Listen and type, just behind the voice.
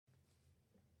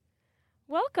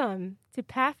Welcome to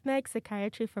PathMed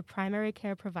Psychiatry for Primary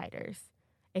Care Providers,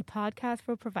 a podcast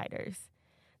for providers.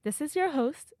 This is your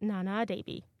host, Nana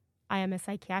Adabie. I am a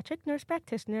psychiatric nurse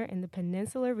practitioner in the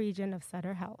Peninsula region of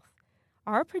Sutter Health.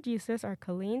 Our producers are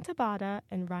Colleen Tabata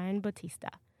and Ryan Bautista.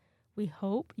 We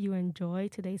hope you enjoy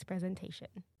today's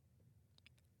presentation.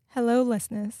 Hello,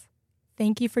 listeners.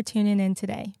 Thank you for tuning in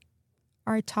today.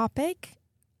 Our topic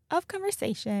of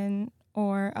conversation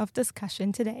or of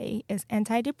discussion today is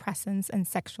antidepressants and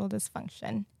sexual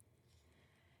dysfunction.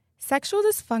 Sexual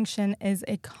dysfunction is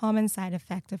a common side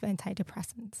effect of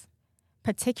antidepressants,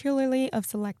 particularly of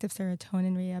selective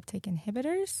serotonin reuptake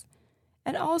inhibitors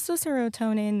and also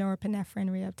serotonin norepinephrine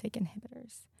reuptake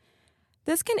inhibitors.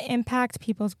 This can impact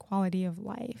people's quality of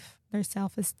life, their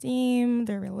self-esteem,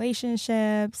 their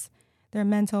relationships, their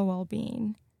mental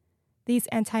well-being. These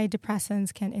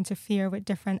antidepressants can interfere with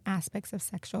different aspects of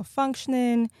sexual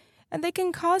functioning, and they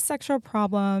can cause sexual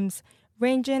problems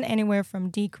ranging anywhere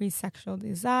from decreased sexual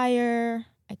desire,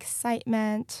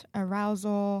 excitement,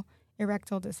 arousal,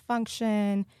 erectile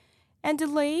dysfunction, and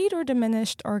delayed or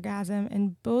diminished orgasm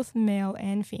in both male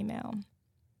and female.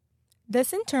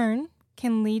 This, in turn,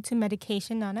 can lead to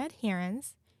medication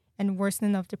non-adherence and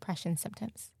worsening of depression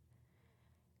symptoms.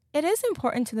 It is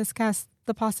important to discuss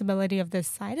the possibility of this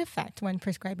side effect when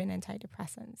prescribing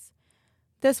antidepressants.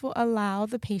 This will allow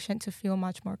the patient to feel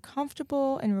much more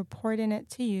comfortable in reporting it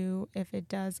to you if it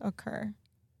does occur.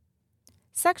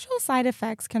 Sexual side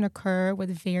effects can occur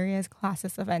with various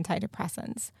classes of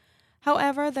antidepressants.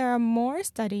 However, there are more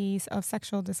studies of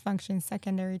sexual dysfunction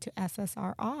secondary to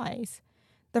SSRIs.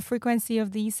 The frequency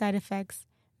of these side effects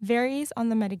varies on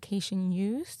the medication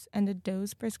used and the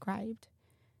dose prescribed.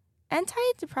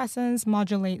 Antidepressants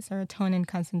modulate serotonin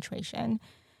concentration,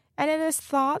 and it is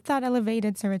thought that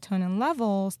elevated serotonin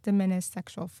levels diminish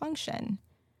sexual function.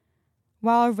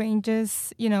 While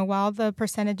the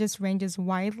percentages ranges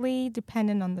widely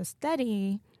dependent on the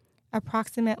study,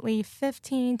 approximately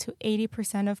 15 to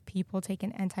 80% of people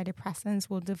taking antidepressants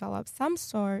will develop some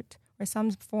sort or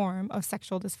some form of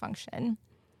sexual dysfunction.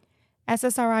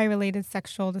 SSRI-related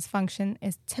sexual dysfunction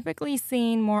is typically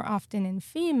seen more often in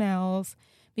females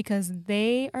because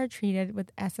they are treated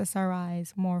with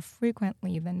SSRIs more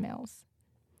frequently than males.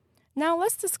 Now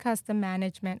let's discuss the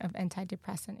management of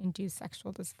antidepressant-induced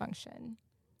sexual dysfunction.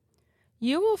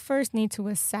 You will first need to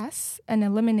assess and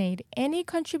eliminate any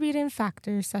contributing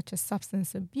factors such as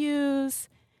substance abuse,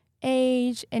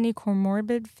 age, any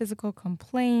comorbid physical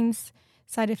complaints,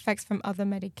 side effects from other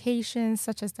medications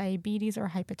such as diabetes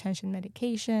or hypertension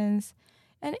medications,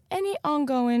 and any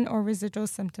ongoing or residual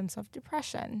symptoms of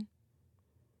depression.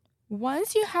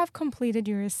 Once you have completed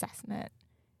your assessment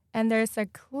and there's a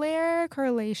clear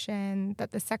correlation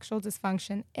that the sexual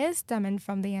dysfunction is stemming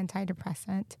from the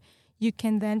antidepressant, you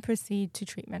can then proceed to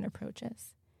treatment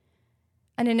approaches.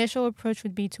 An initial approach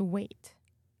would be to wait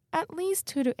at least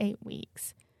 2 to 8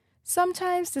 weeks.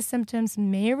 Sometimes the symptoms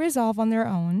may resolve on their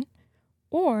own,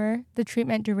 or the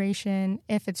treatment duration,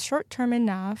 if it's short-term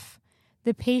enough,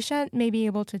 the patient may be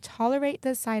able to tolerate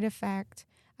the side effect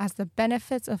as the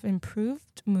benefits of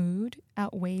improved mood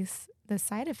outweighs the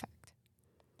side effect.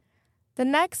 The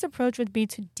next approach would be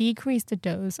to decrease the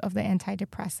dose of the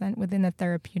antidepressant within the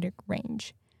therapeutic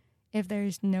range. If there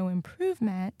is no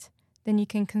improvement, then you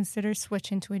can consider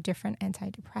switching to a different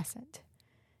antidepressant.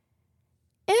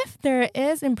 If there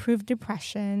is improved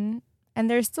depression and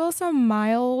there's still some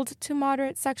mild to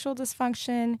moderate sexual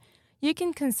dysfunction, you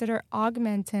can consider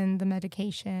augmenting the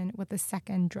medication with a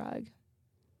second drug.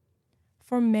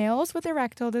 For males with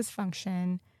erectile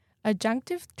dysfunction,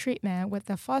 adjunctive treatment with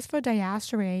the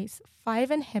phosphodiesterase 5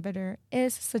 inhibitor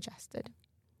is suggested.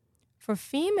 For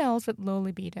females with low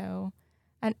libido,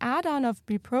 an add-on of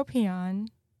bupropion,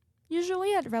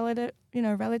 usually at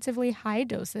relatively high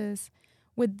doses,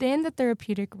 within the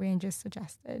therapeutic range is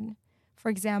suggested. For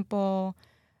example,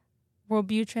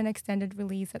 Wellbutrin extended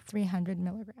release at 300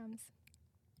 milligrams.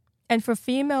 And for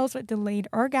females with delayed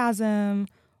orgasm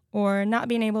or not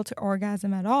being able to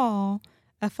orgasm at all,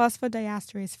 a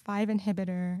phosphodiesterase 5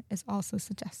 inhibitor is also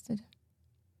suggested.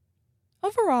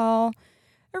 Overall,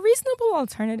 a reasonable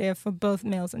alternative for both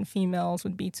males and females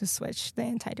would be to switch the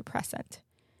antidepressant.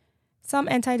 Some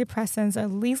antidepressants are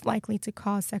least likely to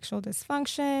cause sexual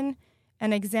dysfunction,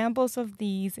 and examples of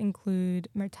these include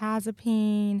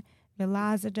mirtazapine,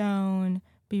 vilazodone,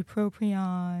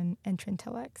 bupropion, and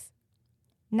Trintellix.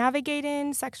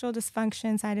 Navigating sexual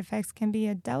dysfunction side effects can be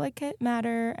a delicate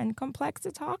matter and complex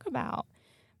to talk about,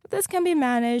 but this can be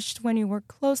managed when you work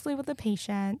closely with the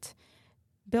patient,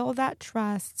 build that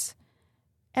trust,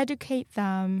 educate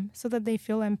them so that they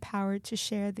feel empowered to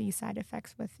share these side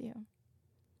effects with you.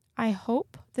 I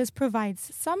hope this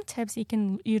provides some tips you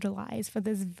can utilize for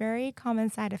this very common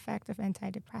side effect of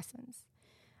antidepressants.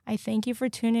 I thank you for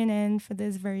tuning in for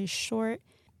this very short,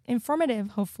 informative,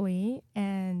 hopefully,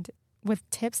 and with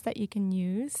tips that you can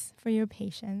use for your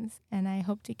patients. And I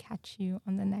hope to catch you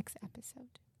on the next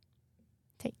episode.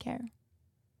 Take care.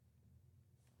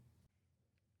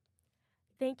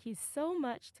 Thank you so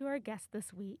much to our guest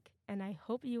this week, and I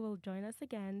hope you will join us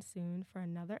again soon for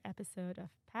another episode of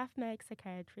PathMed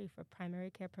Psychiatry for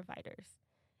Primary Care Providers,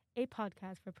 a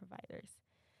podcast for providers.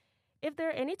 If there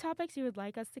are any topics you would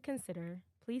like us to consider,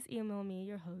 please email me,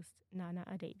 your host, Nana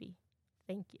Adabie.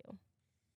 Thank you.